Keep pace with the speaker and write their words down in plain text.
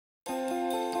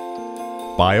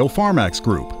Biopharmax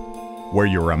Group, where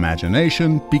your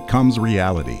imagination becomes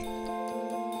reality.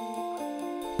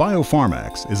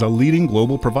 Biopharmax is a leading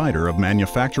global provider of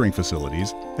manufacturing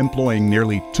facilities employing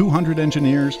nearly 200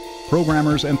 engineers,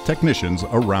 programmers, and technicians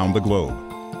around the globe.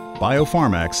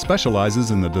 Biopharmax specializes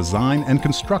in the design and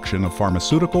construction of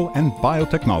pharmaceutical and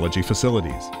biotechnology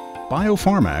facilities.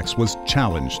 Biopharmax was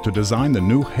challenged to design the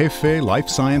new Hefei Life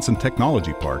Science and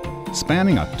Technology Park,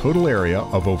 spanning a total area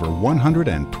of over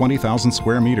 120,000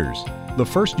 square meters. The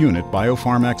first unit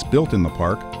Biopharmax built in the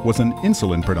park was an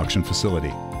insulin production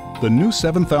facility. The new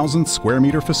 7,000 square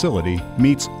meter facility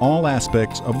meets all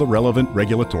aspects of the relevant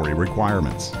regulatory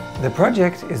requirements. The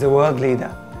project is a world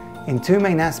leader in two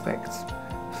main aspects.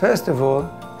 First of all,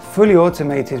 fully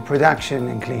automated production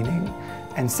and cleaning,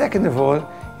 and second of all,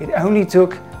 it only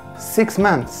took 6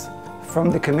 months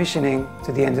from the commissioning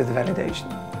to the end of the validation.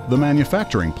 The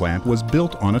manufacturing plant was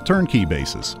built on a turnkey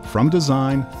basis, from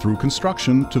design through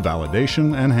construction to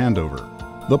validation and handover.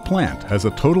 The plant has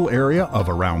a total area of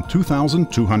around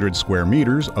 2,200 square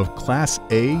meters of Class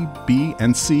A, B,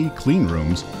 and C clean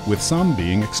rooms, with some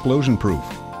being explosion-proof.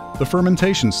 The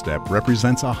fermentation step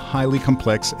represents a highly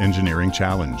complex engineering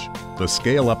challenge. The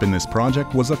scale-up in this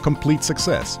project was a complete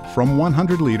success, from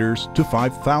 100 liters to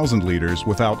 5,000 liters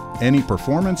without any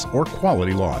performance or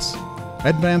quality loss.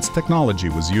 Advanced technology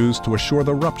was used to assure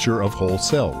the rupture of whole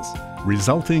cells,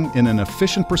 resulting in an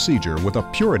efficient procedure with a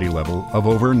purity level of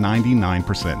over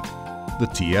 99%. The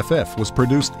TFF was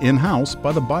produced in-house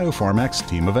by the Biopharmax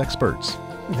team of experts.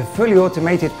 The fully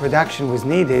automated production was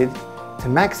needed to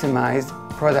maximize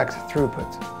product throughput.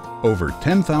 Over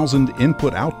 10,000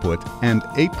 input-output and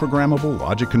 8 programmable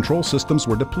logic control systems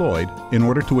were deployed in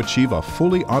order to achieve a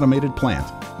fully automated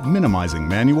plant, minimizing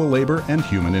manual labor and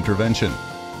human intervention.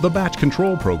 The batch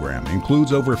control program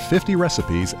includes over 50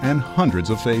 recipes and hundreds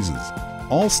of phases.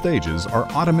 All stages are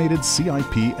automated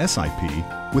CIP/SIP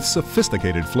with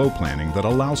sophisticated flow planning that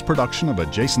allows production of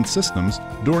adjacent systems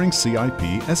during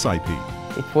CIP/SIP.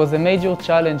 It was a major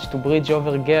challenge to bridge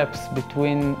over gaps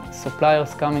between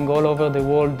suppliers coming all over the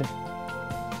world,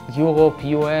 Europe,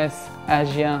 US,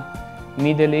 Asia,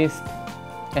 Middle East,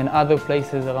 and other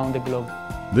places around the globe.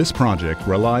 This project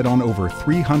relied on over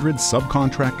 300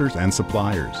 subcontractors and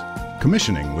suppliers.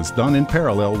 Commissioning was done in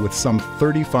parallel with some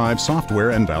 35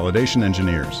 software and validation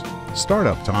engineers.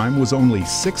 Startup time was only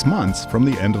 6 months from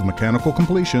the end of mechanical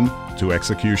completion to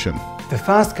execution. The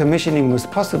fast commissioning was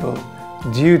possible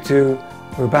due to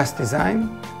robust design,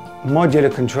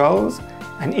 modular controls,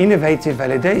 and innovative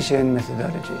validation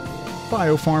methodology.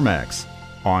 Biopharmax.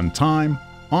 On time,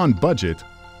 on budget,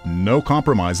 no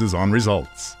compromises on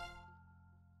results.